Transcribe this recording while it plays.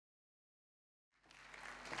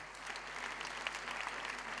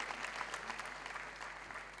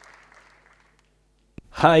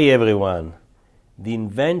Hi everyone! The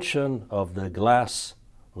invention of the glass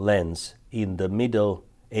lens in the Middle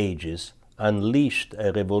Ages unleashed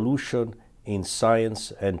a revolution in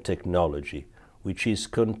science and technology, which is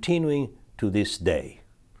continuing to this day.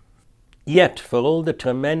 Yet, for all the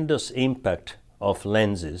tremendous impact of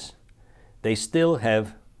lenses, they still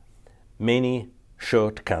have many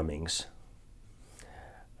shortcomings.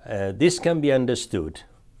 This can be understood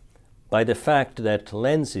by the fact that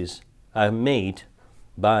lenses are made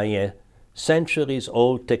by a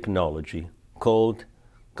centuries-old technology called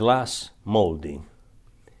glass molding.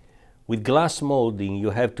 With glass molding, you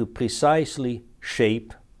have to precisely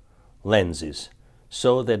shape lenses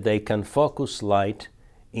so that they can focus light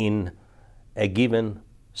in a given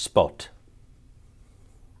spot.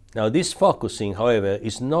 Now, this focusing, however,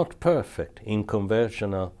 is not perfect in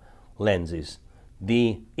conventional lenses.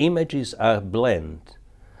 The images are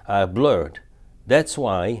blurred. That's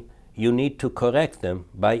why you need to correct them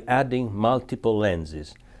by adding multiple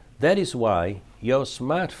lenses. That is why your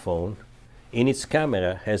smartphone in its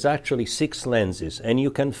camera has actually 6 lenses, and you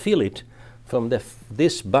can feel it from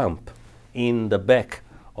this bump in the back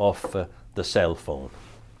of the cell phone.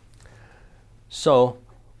 So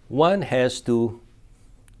one has to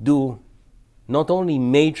do not only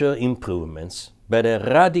major improvements, but a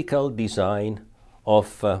radical design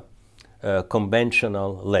of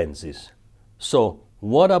conventional lenses. So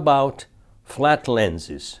what about flat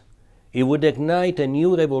lenses? It would ignite a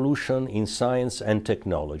new revolution in science and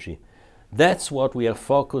technology. That's what we are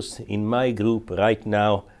focused in my group right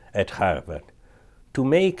now at Harvard. To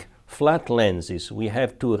make flat lenses, we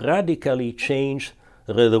have to radically change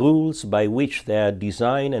the rules by which they are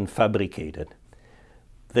designed and fabricated.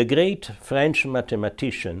 The great French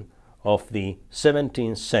mathematician of the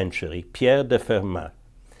 17th century, Pierre de Fermat,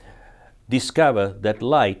 discovered that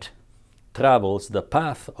light travels the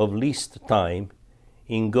path of least time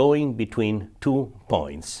in going between 2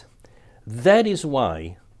 points. That is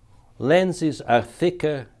why lenses are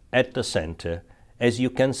thicker at the center, as you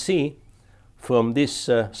can see from this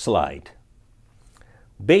slide.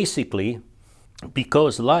 Basically,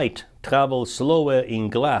 because light travels slower in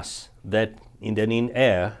glass than in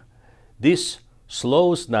air, this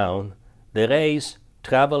slows down the rays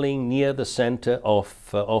traveling near the center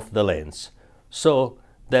of the lens, so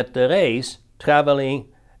that the rays traveling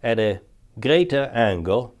at a greater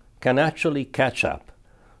angle can actually catch up,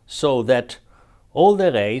 so that all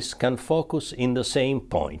the rays can focus in the same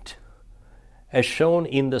point. As shown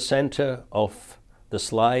in the center of the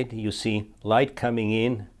slide, you see light coming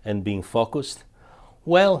in and being focused.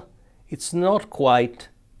 Well, it's not quite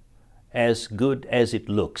as good as it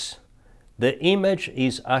looks. The image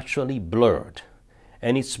is actually blurred,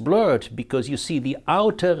 and it's blurred because you see the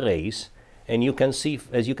outer rays, and you can see,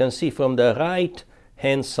 as you can see from the right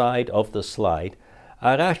hand side of the slide,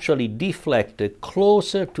 are actually deflected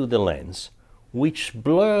closer to the lens, which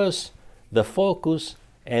blurs the focus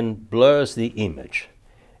and blurs the image.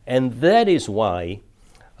 And that is why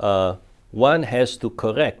one has to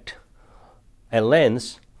correct a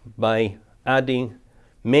lens by adding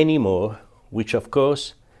many more, which of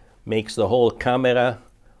course makes the whole camera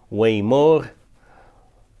weigh more,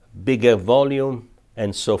 bigger volume,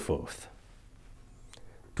 and so forth.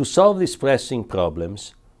 To solve these pressing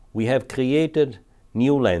problems, we have created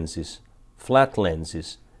new lenses, flat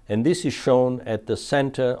lenses, and this is shown at the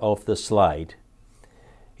center of the slide.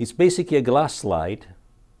 It's basically a glass slide,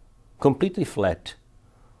 completely flat,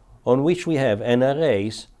 on which we have an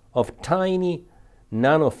array of tiny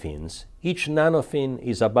nanofins. Each nanofin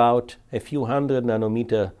is about a few hundred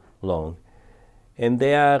nanometers long, and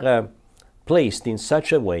they are placed in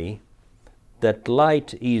such a way that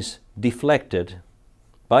light is deflected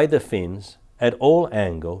by the fins at all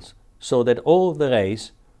angles, so that all the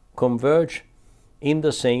rays converge in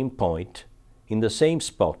the same point, in the same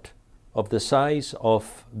spot of the size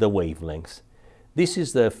of the wavelength. This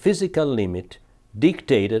is the physical limit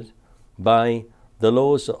dictated by the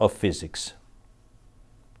laws of physics.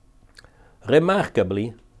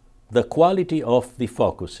 Remarkably, the quality of the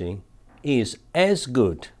focusing is as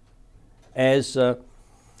good as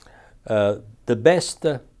the best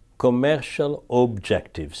commercial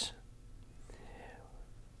objectives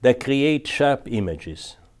that create sharp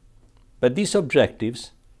images. But these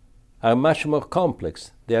objectives are much more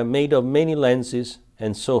complex. They are made of many lenses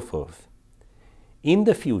and so forth. In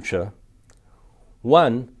the future,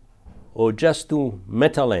 1 or just 2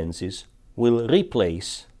 meta lenses will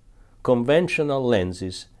replace conventional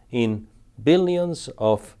lenses in billions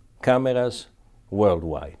of cameras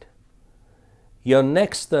worldwide. Your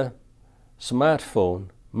next smartphone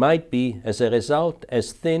might be, as a result,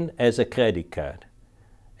 as thin as a credit card,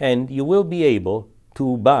 and you will be able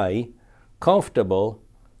to buy comfortable,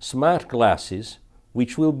 smart glasses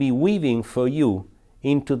which will be weaving for you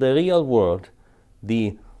into the real world,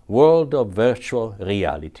 the world of virtual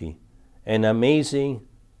reality, an amazing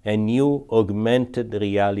and new augmented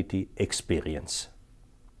reality experience.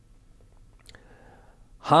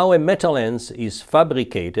 How a metal lens is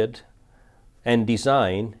fabricated and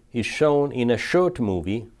designed is shown in a short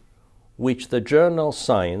movie which the journal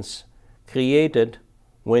Science created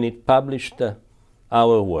when it published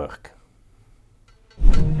our work.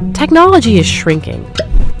 Technology is shrinking.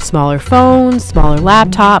 Smaller phones, smaller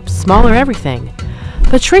laptops, smaller everything.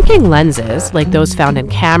 But shrinking lenses, like those found in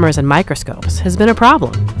cameras and microscopes, has been a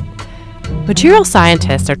problem. Material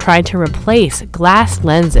scientists are trying to replace glass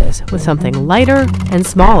lenses with something lighter and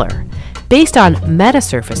smaller, based on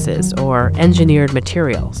metasurfaces or engineered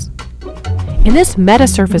materials. In this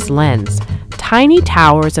metasurface lens, tiny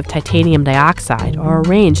towers of titanium dioxide are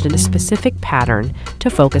arranged in a specific pattern to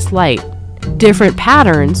focus light. Different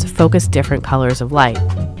patterns focus different colors of light.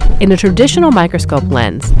 In a traditional microscope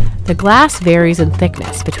lens, the glass varies in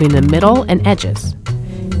thickness between the middle and edges.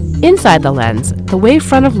 Inside the lens, the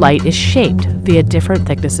wavefront of light is shaped via different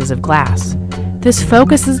thicknesses of glass. This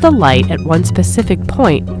focuses the light at one specific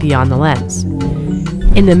point beyond the lens.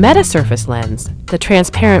 In the metasurface lens, the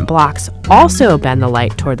transparent blocks also bend the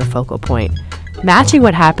light toward the focal point, matching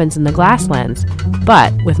what happens in the glass lens,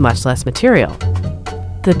 but with much less material.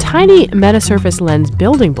 The tiny metasurface lens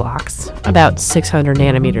building blocks, about 600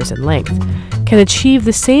 nanometers in length, can achieve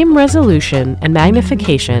the same resolution and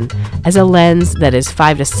magnification as a lens that is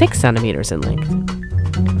 5 to 6 centimeters in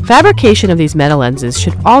length. Fabrication of these meta lenses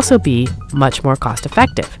should also be much more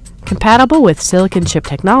cost-effective, compatible with silicon chip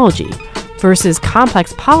technology versus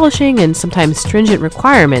complex polishing and sometimes stringent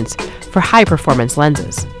requirements for high-performance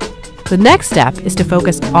lenses. The next step is to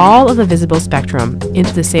focus all of the visible spectrum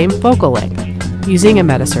into the same focal length, using a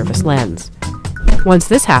metasurface lens. Once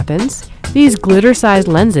this happens, these glitter-sized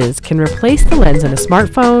lenses can replace the lens in a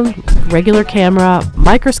smartphone, regular camera,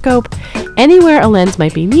 microscope, anywhere a lens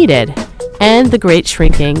might be needed, and the great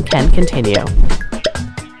shrinking can continue.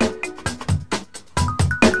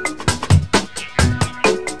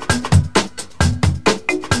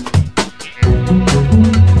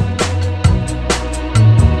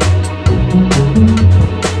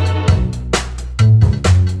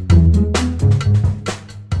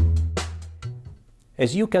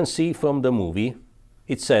 As you can see from the movie,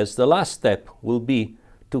 it says the last step will be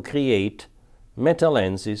to create meta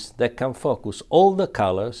lenses that can focus all the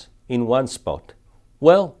colors in one spot.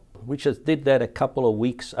 Well, we just did that a couple of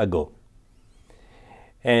weeks ago.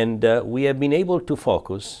 And we have been able to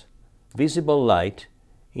focus visible light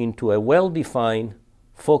into a well-defined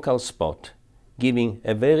focal spot, giving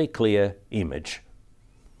a very clear image.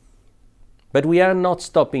 But we are not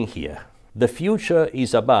stopping here. The future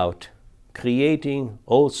is about creating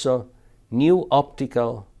also new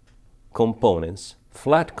optical components,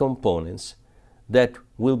 flat components, that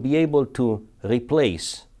will be able to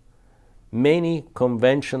replace many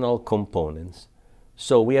conventional components.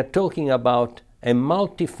 So we are talking about a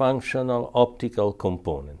multifunctional optical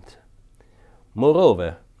component.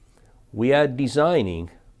 Moreover, we are designing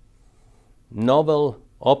novel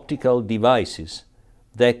optical devices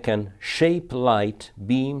that can shape light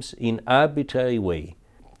beams in arbitrary way,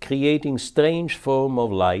 creating strange form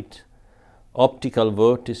of light, optical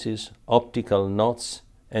vortices, optical knots,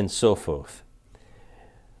 and so forth,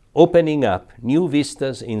 opening up new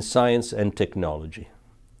vistas in science and technology.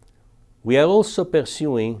 We are also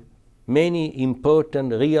pursuing many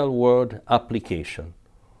important real-world applications.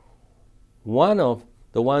 One of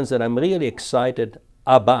the ones that I'm really excited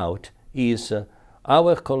about is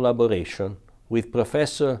our collaboration with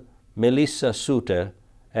Professor Melissa Suter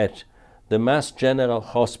at the Mass General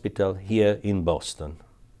Hospital here in Boston.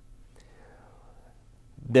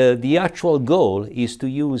 The actual goal is to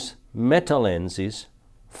use meta lenses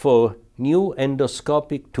for new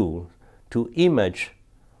endoscopic tools to image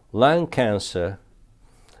lung cancer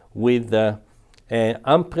with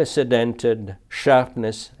unprecedented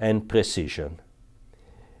sharpness and precision.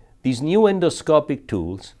 These new endoscopic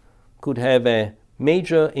tools could have a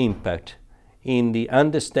major impact in the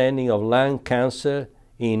understanding of lung cancer,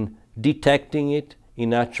 in detecting it,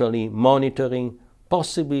 in actually monitoring,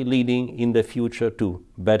 possibly leading in the future to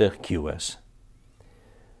better cures.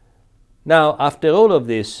 Now, after all of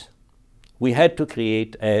this, we had to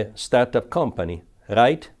create a startup company,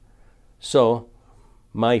 right? So,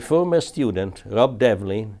 my former student, Rob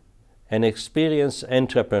Devlin, an experienced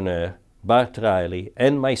entrepreneur, Bart Riley,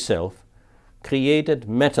 and myself created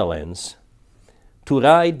MetaLens to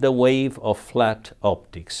ride the wave of flat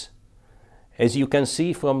optics, as you can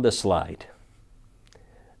see from the slide.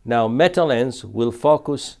 Now MetaLens will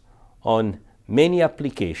focus on many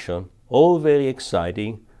applications, all very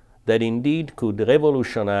exciting, that indeed could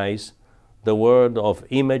revolutionize the world of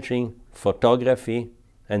imaging, photography,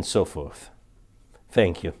 and so forth.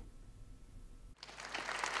 Thank you.